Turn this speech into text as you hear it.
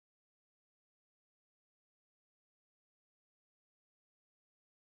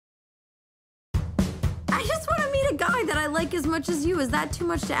like as much as you. Is that too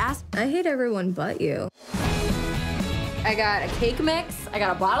much to ask? I hate everyone but you. I got a cake mix, I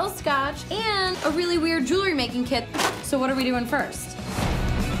got a bottle of scotch, and a really weird jewelry making kit. So what are we doing first?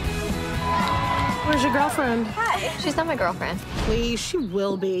 Where's your girlfriend? Hi. She's not my girlfriend. Please, she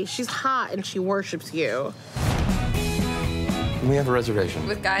will be. She's hot and she worships you. We have a reservation.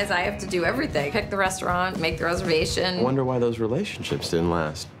 With guys, I have to do everything. Pick the restaurant, make the reservation. I wonder why those relationships didn't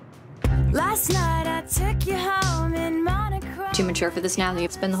last. Last night I took you home in Monaco. Too mature for this now? You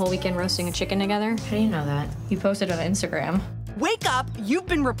spend the whole weekend roasting a chicken together? How do you know that? You posted on Instagram. Wake up, you've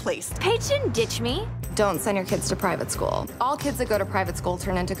been replaced. Paige didn't ditch me. Don't send your kids to private school. All kids that go to private school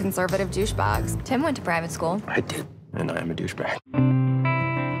turn into conservative douchebags. Tim went to private school. I did, and I am a douchebag.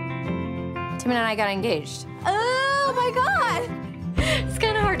 Tim and I got engaged. Oh my God! It's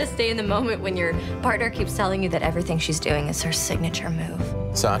kind of hard to stay in the moment when your partner keeps telling you that everything she's doing is her signature move.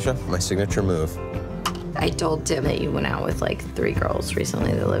 Sasha, my signature move. I told Tim that you went out with like 3 girls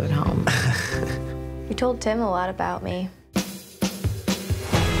recently that live at home. You told Tim a lot about me.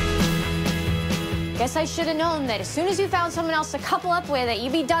 Guess I should have known that as soon as you found someone else to couple up with, that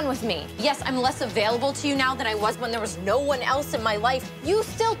you'd be done with me. Yes, I'm less available to you now than I was when there was no one else in my life. You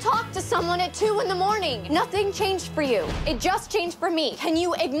still talk to someone at 2 in the morning. Nothing changed for you. It just changed for me. Can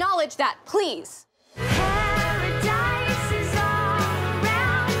you acknowledge that, please? Paradise is all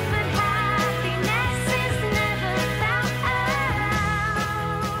around, but happiness is never found.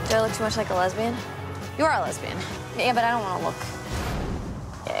 Do I look too much like a lesbian? You are a lesbian. Yeah, but I don't want to look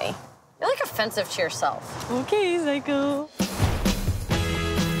gay. You're like offensive to yourself. Okay, psycho.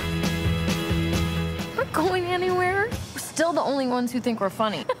 We're going anywhere. We're still the only ones who think we're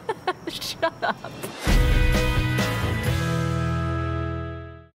funny. Shut up.